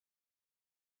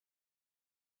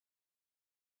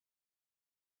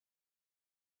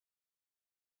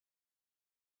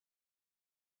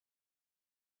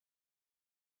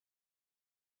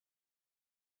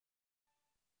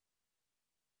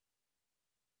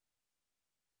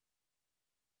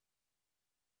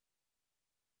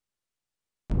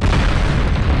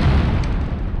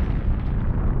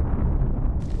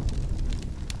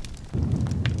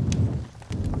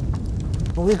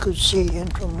We could see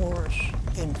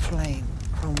Intramuros in flame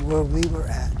from where we were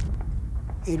at.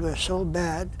 It was so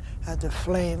bad that the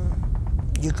flame,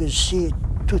 you could see it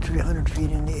 200-300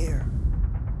 feet in the air.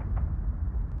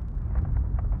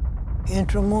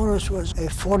 Intramuros was a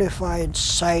fortified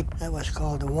site that was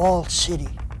called the Walled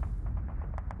City.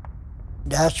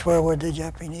 That's where the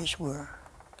Japanese were.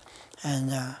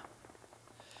 And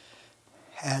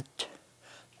at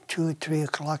 2, 3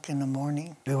 o'clock in the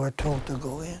morning, we were told to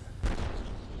go in.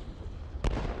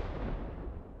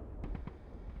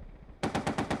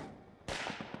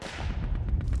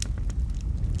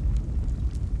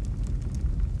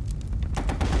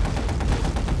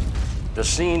 The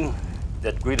scene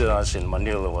that greeted us in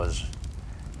Manila was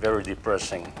very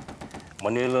depressing.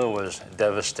 Manila was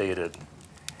devastated.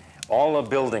 All the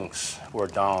buildings were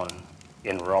down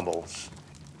in rubbles.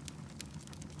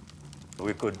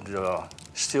 We could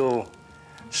still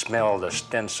smell the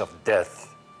stench of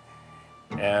death.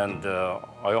 And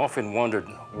I often wondered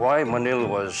why Manila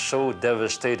was so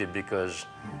devastated, because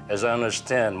as I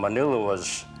understand, Manila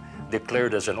was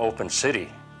declared as an open city,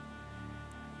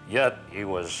 yet it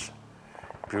was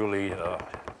purely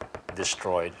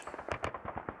destroyed.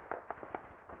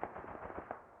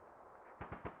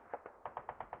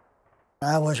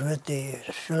 I was with the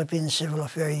Philippine Civil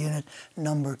Affairs Unit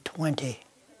number 20.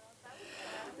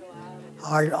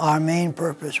 Our main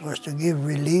purpose was to give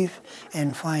relief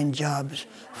and find jobs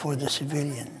for the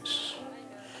civilians,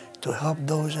 to help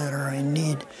those that are in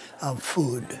need of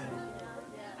food,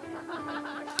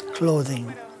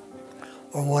 clothing,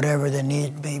 or whatever the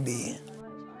need may be.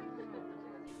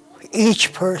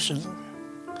 Each person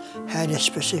had a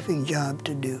specific job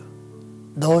to do.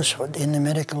 Those in the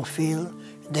medical field,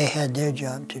 they had their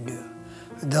job to do.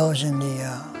 Those in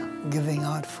the giving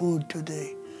out food to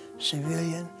the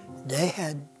civilian, they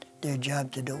had their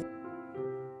job to do.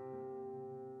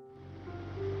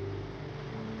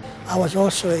 I was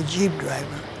also a Jeep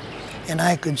driver, and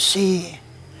I could see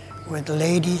where the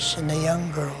ladies and the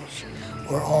young girls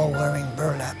were all wearing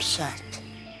burlap sack.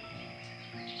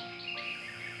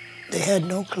 They had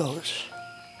no clothes.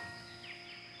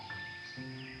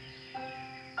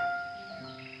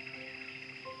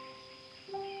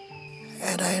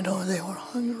 And I know they were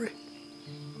hungry.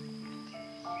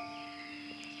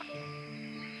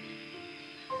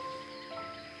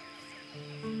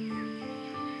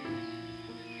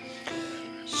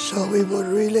 So we would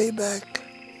relay back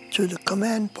to the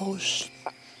command post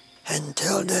and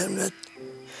tell them that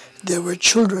there were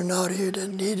children out here that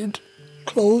needed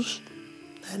clothes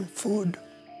and food.